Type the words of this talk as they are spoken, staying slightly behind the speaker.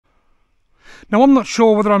Now I'm not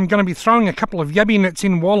sure whether I'm going to be throwing a couple of yabby nets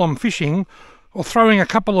in while I'm fishing, or throwing a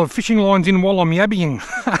couple of fishing lines in while I'm yabbying.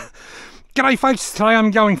 G'day folks, today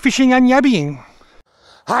I'm going fishing and yabbying.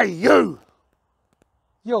 Hey you!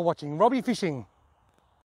 You're watching Robbie Fishing.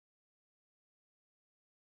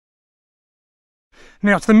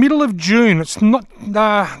 Now it's the middle of June, it's not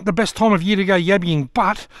the best time of year to go yabbying,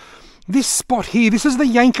 but this spot here, this is the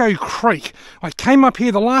Yanco Creek. I came up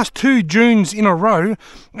here the last 2 Junes in a row,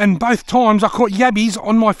 and both times I caught yabbies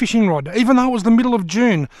on my fishing rod, even though it was the middle of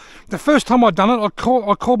June. The first time I'd done it, I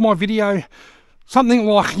called my video something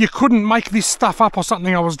like, "You couldn't make this stuff up," or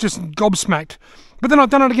something. I was just gobsmacked. But then I've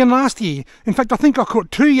done it again last year. In fact, I think I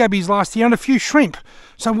caught 2 yabbies last year and a few shrimp.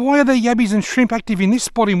 So why are there yabbies and shrimp active in this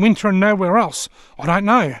spot in winter and nowhere else? I don't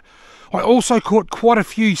know. I also caught quite a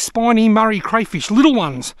few spiny Murray crayfish, little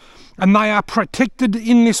ones, and they are protected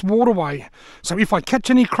in this waterway. So if I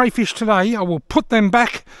catch any crayfish today, I will put them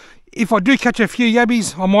back. If I do catch a few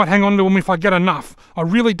yabbies, I might hang on to them if I get enough. I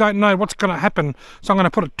really don't know what's going to happen. So I'm going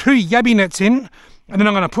to put 2 yabby nets in, and then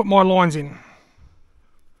I'm going to put my lines in.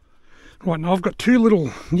 Right, now I've got 2 little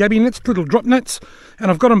yabby nets, little drop nets,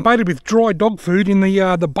 and I've got them baited with dry dog food in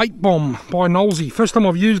the Bait Bomb by Knowlesy. First time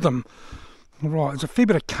I've used them. Right, there's a fair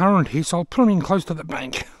bit of current here, so I'll put them in close to the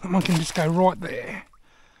bank. And one can just go right there.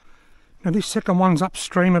 Now this second one's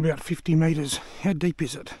upstream about 50 metres. How deep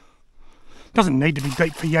is it? Doesn't need to be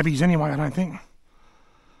deep for yabbies anyway, I don't think.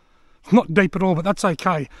 It's not deep at all, but that's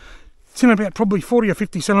okay. It's in about probably 40 or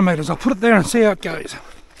 50 centimetres. I'll put it there and see how it goes.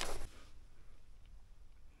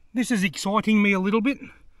 This is exciting me a little bit.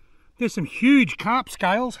 There's some huge carp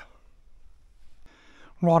scales.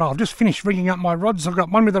 Right, I've just finished rigging up my rods. I've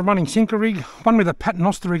got one with a running sinker rig, one with a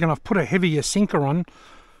paternoster rig, and I've put a heavier sinker on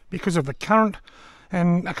because of the current,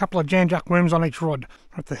 and a couple of janjuck worms on each rod.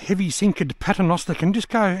 Right, the heavy sinkered paternoster can just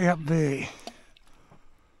go out there.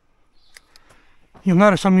 You'll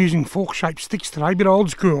notice I'm using fork-shaped sticks today, a bit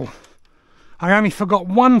old school. I only forgot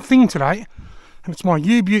one thing today, and it's my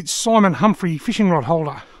U-Butte Simon Humphrey fishing rod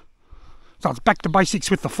holder. So it's back to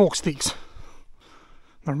basics with the fork sticks.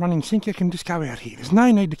 The running sinker can just go out here. There's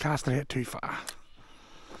no need to cast it out too far.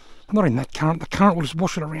 Not in that current. The current will just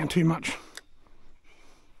wash it around too much.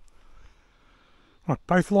 Right,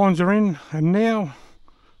 both lines are in, and now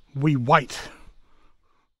we wait.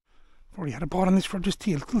 I've already had a bite on this rod just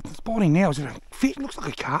here. Look, it's biting now. Is it a fish? It looks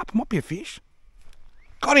like a carp. It might be a fish.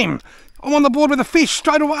 Got him! I'm on the board with a fish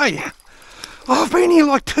straight away. Oh, I've been here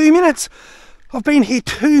like 2 minutes. I've been here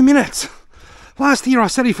 2 minutes. Last year I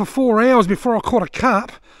sat here for 4 hours before I caught a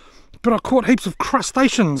carp, but I caught heaps of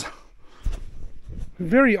crustaceans.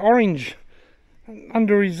 Very orange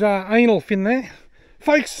under his anal fin there.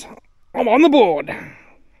 Folks, I'm on the board.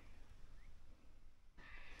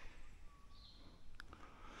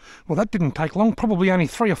 Well, that didn't take long, probably only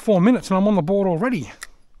 3 or 4 minutes, and I'm on the board already.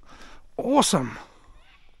 Awesome.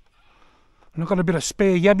 And I've got a bit of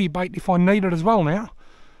spare yabby bait if I need it as well now.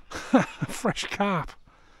 Fresh carp.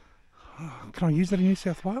 Can I use that in New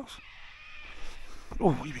South Wales?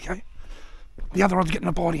 Oh, here we go. The other rod's getting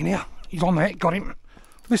a bite here now. He's on there, got him.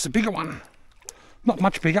 This is a bigger one. Not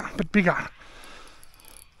much bigger, but bigger.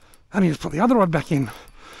 And he just put the other rod back in.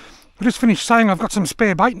 I just finished saying I've got some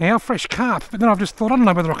spare bait now, fresh carp, but then I've just thought, I don't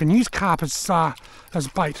know whether I can use carp as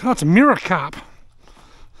bait. Oh, it's a mirror carp.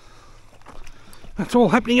 That's all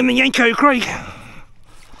happening in the Yanco Creek.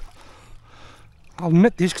 I'll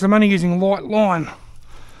net this because I'm only using light line.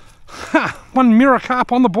 Ha! 1 mirror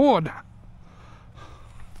carp on the board.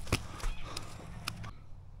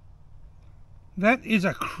 That is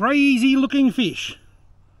a crazy looking fish.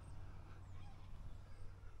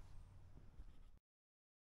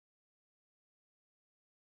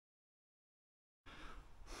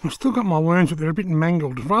 I've still got my worms, but they're a bit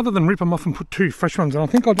mangled. Rather than rip them off and put 2 fresh ones on, I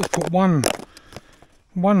think I'll just put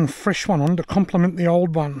one fresh one on to complement the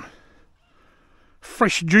old one.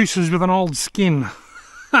 Fresh juices with an old skin.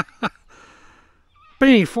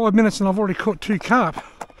 Been here 5 minutes and I've already caught 2 carp.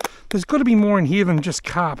 There's got to be more in here than just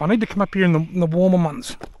carp. I need to come up here in the warmer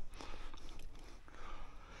months.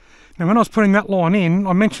 Now when I was putting that line in,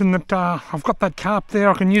 I mentioned that I've got that carp there.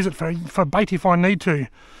 I can use it for bait if I need to.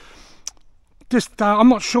 Just I'm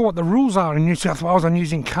not sure what the rules are in New South Wales on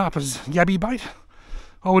using carp as yabby bait.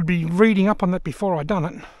 I would be reading up on that before I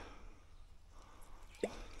done it.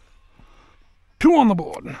 2 on the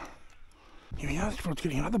board. Here we are, this rod's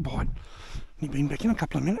getting another bite. You've been back in a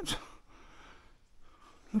couple of minutes.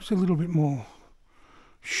 Looks a little bit more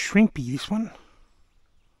shrimpy, this one.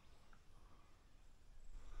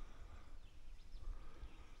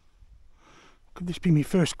 Could this be my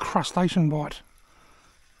first crustacean bite?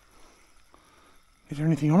 Is there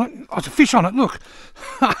anything on it? Oh, it's a fish on it, look.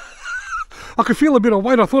 I I could feel a bit of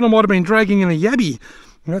weight. I thought I might have been dragging in a yabby.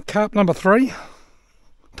 That carp number 3.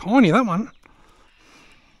 Tiny, that one.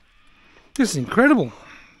 This is incredible.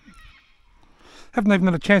 Haven't even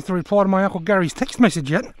had a chance to reply to my Uncle Gary's text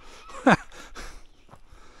message yet.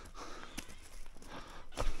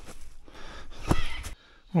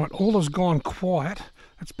 Right, all has gone quiet.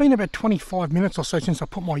 It's been about 25 minutes or so since I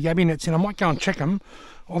put my yabby nets in. I might go and check them.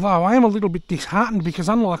 Although I am a little bit disheartened because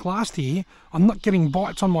unlike last year, I'm not getting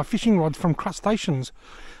bites on my fishing rods from crustaceans.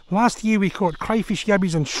 Last year we caught crayfish,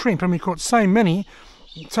 yabbies and shrimp, and we caught so many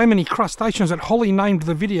crustaceans that Holly named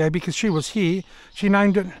the video because she was here. She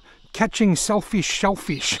named it Catching Selfish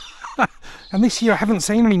Shellfish. And this year I haven't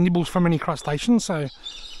seen any nibbles from any crustaceans, so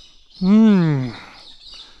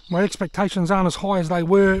my expectations aren't as high as they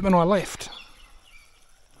were when I left.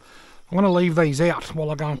 I'm going to leave these out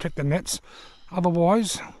while I go and check the nets.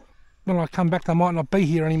 Otherwise, when I come back they might not be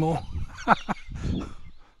here anymore. And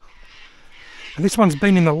this one's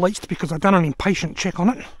been in the least because I've done an impatient check on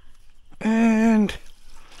it. And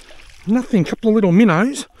nothing, a couple of little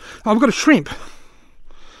minnows. Oh, I've got a shrimp.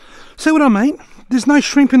 See what I mean? There's no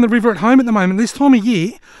shrimp in the river at home at the moment. This time of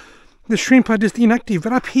year, the shrimp are just inactive.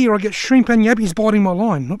 But up here I get shrimp and yabbies biting my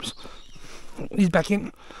line. Oops. He's back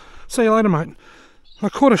in. See you later, mate. I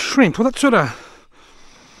caught a shrimp. Well, that sort of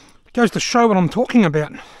goes to show what I'm talking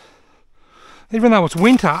about. Even though it's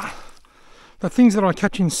winter, the things that I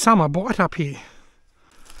catch in summer bite up here.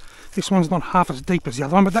 This one's not half as deep as the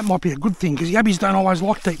other one, but that might be a good thing because yabbies don't always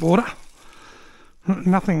like deep water.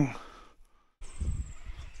 Nothing.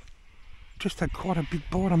 Just had quite a big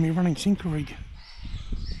bite on me running sinker rig.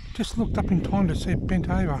 Just looked up in time to see it bent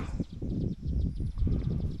over. I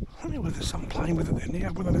don't know whether there's something playing with it there now,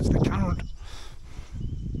 whether that's the current.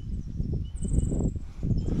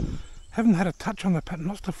 Haven't had a touch on the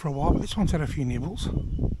paternoster for a while, but this one's had a few nibbles.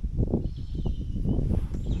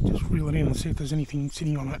 Just reel it in and see if there's anything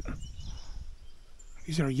sitting on it.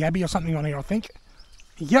 Is there a yabby or something on here, I think?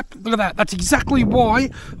 Yep, look at that. That's exactly why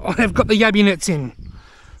I have got the yabby nets in.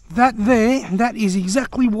 That is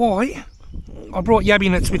exactly why I brought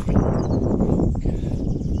yabby nets with me.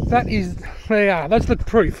 There you are, that's the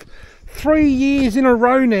proof. 3 years in a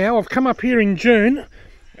row now I've come up here in June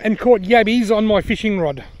and caught yabbies on my fishing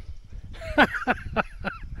rod.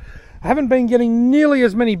 I haven't been getting nearly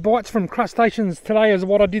as many bites from crustaceans today as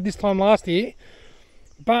what I did this time last year.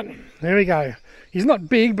 But there we go. He's not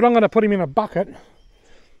big, but I'm going to put him in a bucket.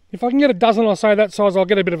 If I can get a dozen or so that size, I'll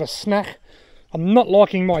get a bit of a snack. I'm not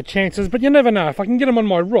liking my chances, but you never know. If I can get them on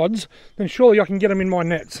my rods, then surely I can get them in my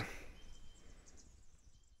nets.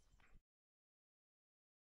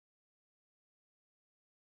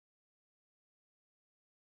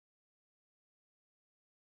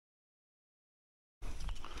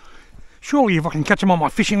 Surely if I can catch them on my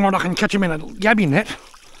fishing rod, I can catch them in a yabby net.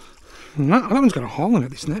 No, that one's got a hole in it,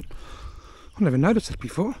 this net. I've never noticed it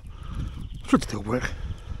before. Should still work.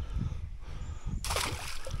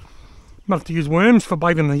 Might have to use worms for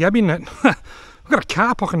baiting the yabby net. I've got a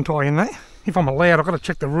carp I can tie in there. If I'm allowed, I've got to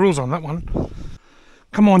check the rules on that one.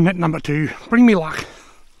 Come on, net number 2. Bring me luck.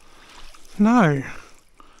 No.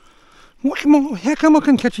 How come I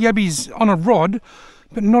can catch yabbies on a rod,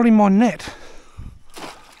 but not in my net?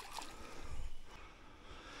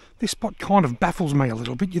 This spot kind of baffles me a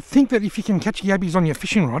little bit. You'd think that if you can catch yabbies on your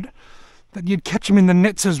fishing rod, that you'd catch them in the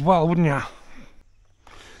nets as well, wouldn't you?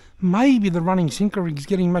 Maybe the running sinker rig's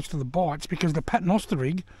getting most of the bites because the paternoster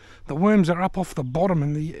rig, the worms are up off the bottom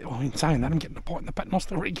and the... Oh, in saying that, I'm getting a bite in the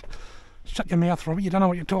paternoster rig. Shut your mouth, Robbie, you don't know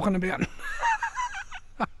what you're talking about.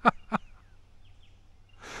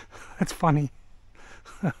 That's funny.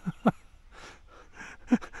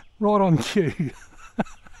 Right on cue.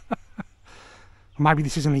 Maybe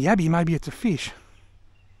this isn't a yabby, maybe it's a fish.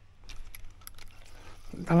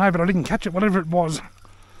 I don't know, but I didn't catch it, whatever it was.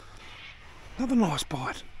 Another nice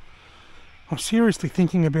bite. I'm seriously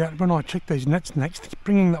thinking about, when I check these nets next,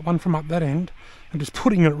 bringing that one from up that end and just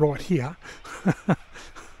putting it right here.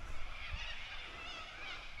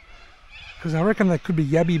 Because I reckon they could be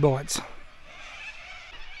yabby bites.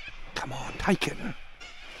 Come on, take it.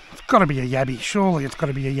 It's got to be a yabby, surely it's got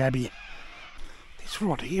to be a yabby. This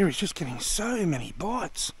rod here is just getting so many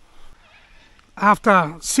bites.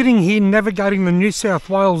 After sitting here navigating the New South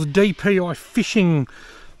Wales DPI fishing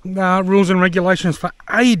rules and regulations for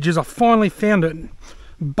ages, I finally found it.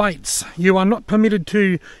 Baits. You are not permitted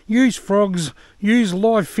to use frogs, use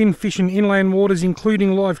live fin fish in inland waters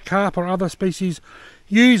including live carp or other species,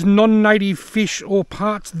 use non-native fish or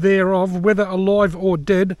parts thereof, whether alive or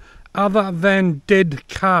dead, other than dead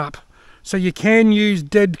carp. So you can use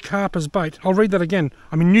dead carp as bait. I'll read that again.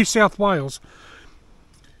 I'm in New South Wales.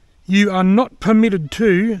 You are not permitted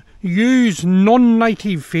to use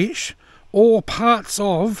non-native fish or parts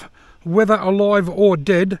of, whether alive or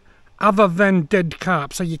dead, other than dead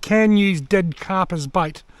carp. So you can use dead carp as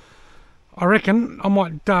bait. I reckon I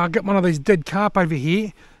might get one of these dead carp over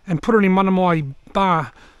here and put it in one of my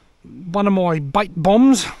bait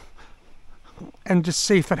bombs and just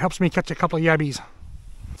see if that helps me catch a couple of yabbies.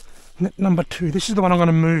 Net number 2, this is the one I'm going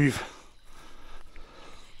to move.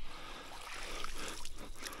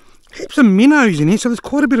 Heaps of minnows in here, so there's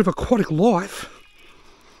quite a bit of aquatic life.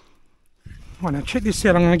 Right, now check this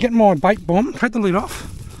out. I'm going to get my bait bomb, take the lid off,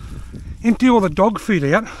 empty all the dog food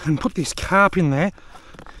out and put this carp in there,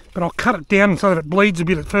 but I'll cut it down so that it bleeds a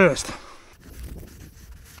bit at first.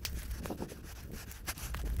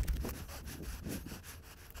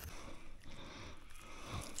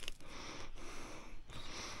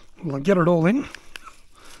 Will I get it all in?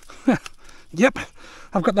 Yep,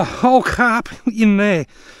 I've got the whole carp in there.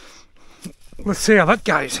 Let's see how that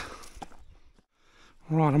goes.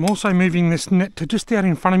 Right, I'm also moving this net to just out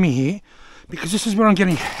in front of me here, because this is where I'm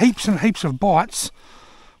getting heaps and heaps of bites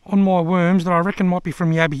on my worms that I reckon might be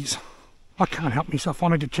from yabbies. I can't help myself, I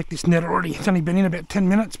need to check this net already. It's only been in about 10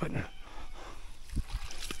 minutes, but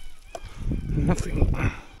nothing.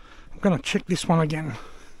 I'm going to check this one again.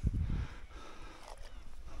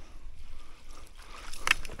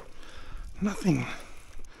 Nothing.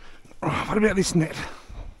 Oh, what about this net?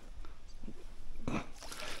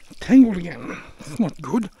 Tangled again. That's not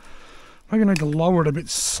good. Maybe I need to lower it a bit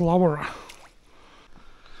slower.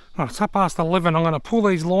 Right, it's up past 11. I'm going to pull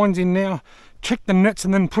these lines in now, check the nets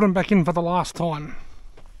and then put them back in for the last time.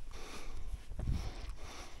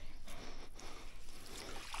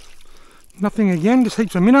 Nothing again, just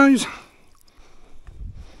heaps of minnows.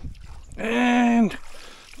 And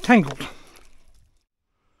tangled.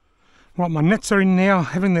 Right, my nets are in now,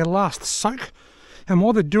 having their last soak. And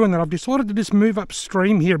while they're doing that, I've decided to just move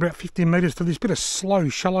upstream here about 15 metres to this bit of slow,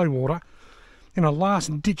 shallow water in a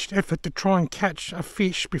last-ditched effort to try and catch a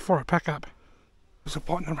fish before I pack up. There's a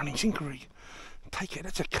bite in the running sinkery. Take it,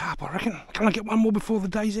 it's a carp, I reckon. Can I get one more before the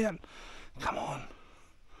day's out? Come on.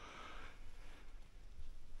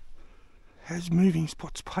 Has moving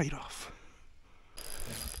spots paid off?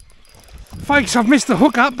 Folks, I've missed the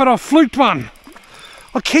hook up, but I've fluked one.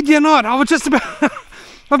 I kid you not, I was just about...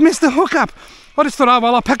 I've missed the hook up. I just thought, oh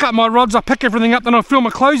well, I'll pack up my rods, I'll pack everything up, then I'll film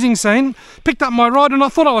a closing scene. Picked up my rod and I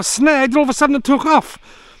thought I was snagged and all of a sudden it took off.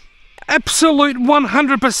 Absolute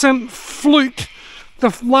 100% fluked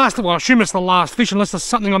the last, well I assume it's the last fish unless there's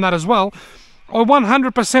something on that as well. I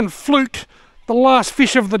 100% fluked the last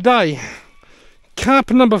fish of the day. Carp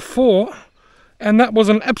number 4, and that was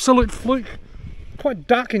an absolute fluke. Quite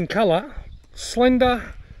dark in colour,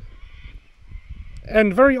 slender,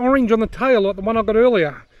 and very orange on the tail like the one I got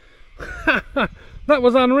earlier. That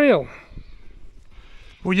was unreal.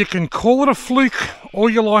 Well, you can call it a fluke all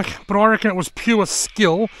you like, but I reckon it was pure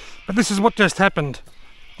skill. But this is what just happened.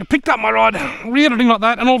 I picked up my rod, reared it in like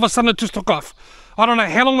that, and all of a sudden it just took off. I don't know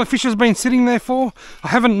how long the fish has been sitting there for. I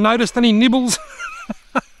haven't noticed any nibbles.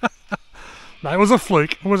 No, it was a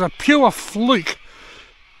fluke. It was a pure fluke.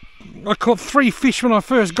 I caught 3 fish when I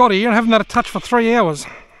first got here and haven't had a touch for 3 hours.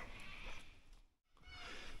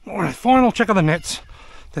 Alright, final check of the nets.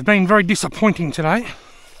 They've been very disappointing today.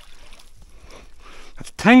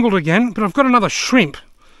 It's tangled again, but I've got another shrimp.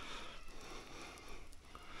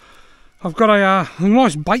 I've got a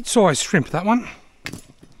nice bait-sized shrimp, that one.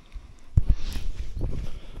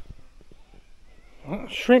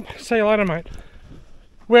 Shrimp, see you later, mate.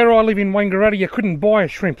 Where I live in Wangaratta, you couldn't buy a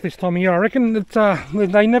shrimp this time of year. I reckon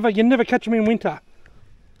that you never catch them in winter.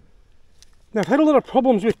 Now, I've had a lot of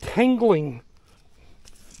problems with tangling,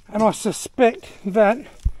 and I suspect that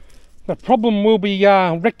the problem will be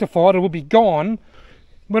rectified, or will be gone,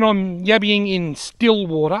 when I'm yabbying in still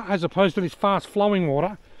water as opposed to this fast flowing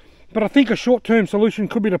water. But I think a short-term solution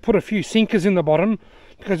could be to put a few sinkers in the bottom,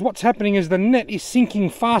 because what's happening is the net is sinking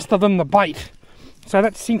faster than the bait. So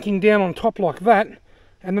that's sinking down on top like that,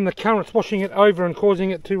 and then the current's washing it over and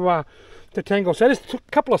causing it to tangle. So just a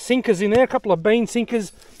couple of sinkers in there, a couple of bean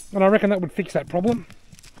sinkers, and I reckon that would fix that problem.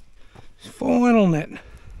 Final net.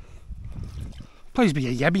 Please be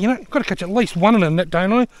a yabby, you know. Got to catch at least one in a net,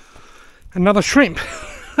 don't I? Another shrimp.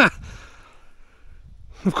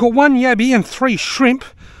 I've caught 1 yabby and 3 shrimp,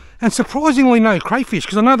 and surprisingly no crayfish,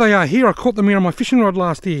 because I know they are here. I caught them here on my fishing rod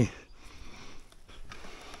last year.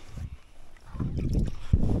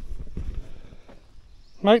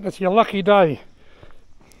 Mate, that's your lucky day.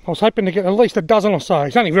 I was hoping to get at least a dozen or so.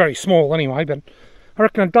 It's only very small anyway, but I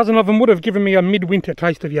reckon a dozen of them would have given me a midwinter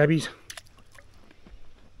taste of yabbies.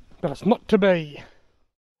 But it's not to be.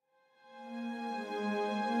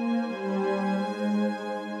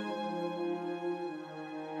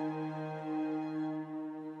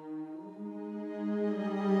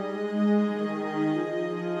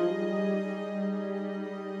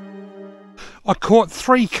 I caught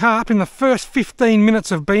 3 carp in the first 15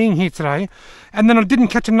 minutes of being here today, and then I didn't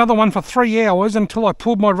catch another one for 3 hours until I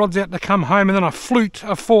pulled my rods out to come home, and then I fluked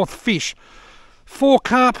a 4th fish. 4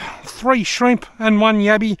 carp, 3 shrimp and 1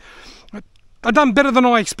 yabby. I done better than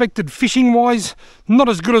I expected fishing wise, not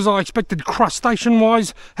as good as I expected crustacean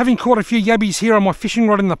wise. Having caught a few yabbies here on my fishing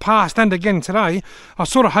rod in the past and again today, I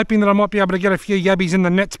was sort of hoping that I might be able to get a few yabbies in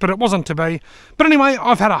the nets, but it wasn't to be. But anyway,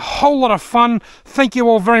 I've had a whole lot of fun. Thank you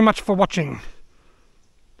all very much for watching.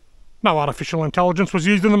 No artificial intelligence was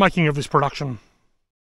used in the making of this production.